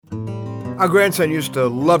Our grandson used to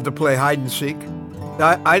love to play hide and seek.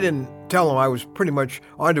 I didn't tell him I was pretty much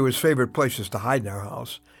onto his favorite places to hide in our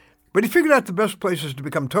house. But he figured out the best places to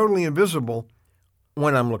become totally invisible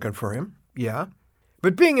when I'm looking for him, yeah.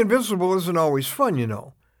 But being invisible isn't always fun, you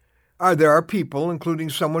know. There are people, including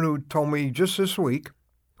someone who told me just this week,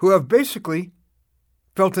 who have basically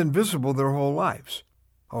felt invisible their whole lives.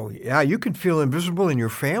 Oh, yeah, you can feel invisible in your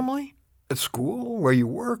family, at school, where you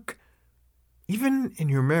work, even in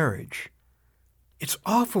your marriage. It's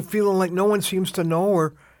awful feeling like no one seems to know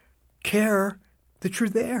or care that you're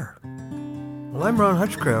there. Well, I'm Ron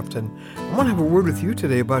Hutchcraft, and I want to have a word with you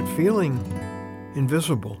today about feeling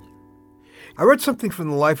invisible. I read something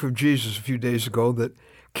from the life of Jesus a few days ago that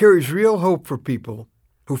carries real hope for people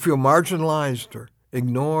who feel marginalized or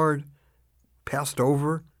ignored, passed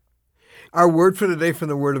over. Our word for today from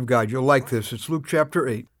the Word of God, you'll like this. It's Luke chapter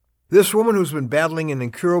 8. This woman who's been battling an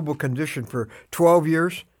incurable condition for 12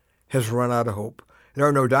 years has run out of hope. There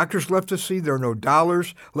are no doctors left to see. There are no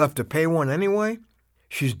dollars left to pay one anyway.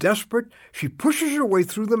 She's desperate. She pushes her way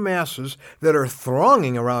through the masses that are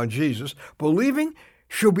thronging around Jesus, believing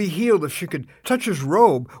she'll be healed if she could touch his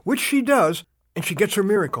robe, which she does, and she gets her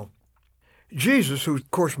miracle. Jesus, who's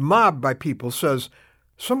of course mobbed by people, says,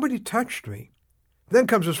 "Somebody touched me." Then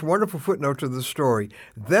comes this wonderful footnote to the story.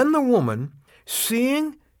 Then the woman,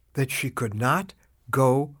 seeing that she could not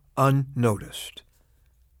go unnoticed,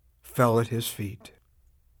 fell at his feet.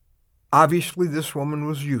 Obviously, this woman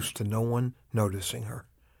was used to no one noticing her.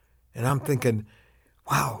 And I'm thinking,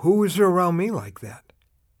 wow, who is there around me like that?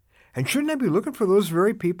 And shouldn't I be looking for those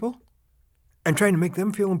very people and trying to make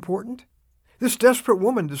them feel important? This desperate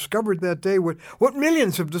woman discovered that day what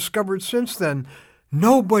millions have discovered since then.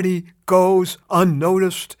 Nobody goes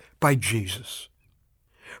unnoticed by Jesus.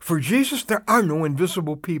 For Jesus, there are no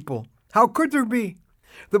invisible people. How could there be?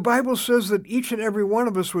 The Bible says that each and every one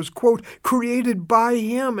of us was, quote, created by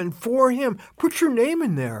him and for him. Put your name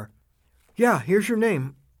in there. Yeah, here's your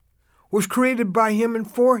name. Was created by him and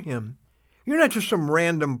for him. You're not just some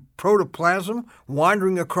random protoplasm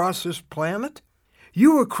wandering across this planet.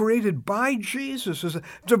 You were created by Jesus as a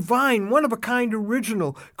divine, one-of-a-kind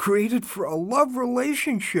original, created for a love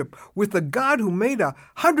relationship with the God who made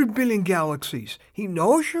 100 billion galaxies. He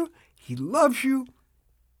knows you. He loves you.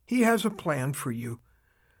 He has a plan for you.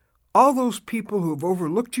 All those people who have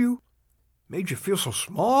overlooked you, made you feel so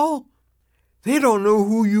small, they don't know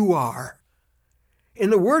who you are. In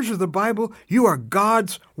the words of the Bible, you are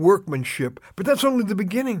God's workmanship, but that's only the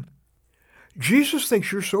beginning. Jesus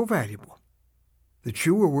thinks you're so valuable that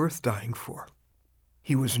you were worth dying for.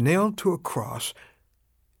 He was nailed to a cross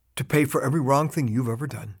to pay for every wrong thing you've ever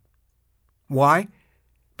done. Why?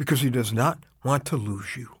 Because he does not want to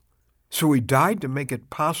lose you. So he died to make it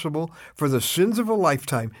possible for the sins of a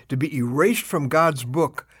lifetime to be erased from God's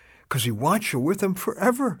book, because he wants you with him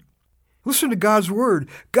forever. Listen to God's word.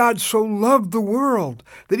 God so loved the world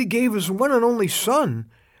that he gave his one and only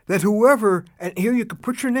Son, that whoever, and here you can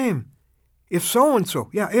put your name, if so-and-so,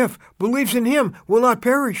 if, believes in him, will not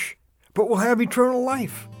perish, but will have eternal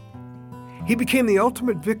life. He became the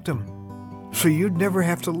ultimate victim, so you'd never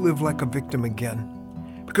have to live like a victim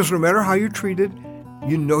again. Because no matter how you're treated,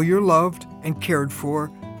 you know you're loved and cared for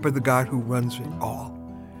by the God who runs it all.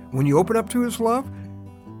 When you open up to his love,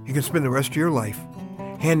 you can spend the rest of your life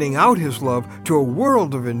handing out his love to a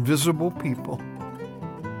world of invisible people.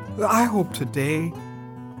 I hope today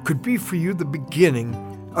could be for you the beginning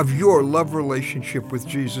of your love relationship with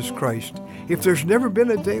Jesus Christ. If there's never been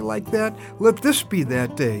a day like that, let this be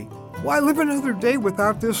that day. Why live another day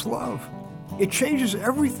without this love? It changes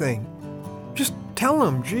everything. Just tell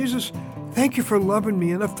him, Jesus, thank you for loving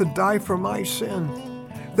me enough to die for my sin.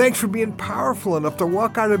 Thanks for being powerful enough to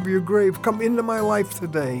walk out of your grave. Come into my life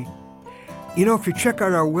today. You know, if you check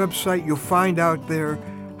out our website, you'll find out there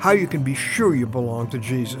how you can be sure you belong to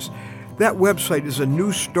Jesus. That website is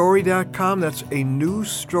anewstory.com. That's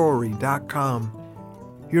anewstory.com.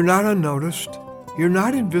 You're not unnoticed. You're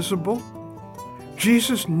not invisible.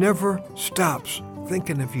 Jesus never stops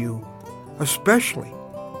thinking of you, especially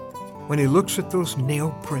when he looks at those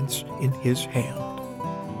nail prints in his hand.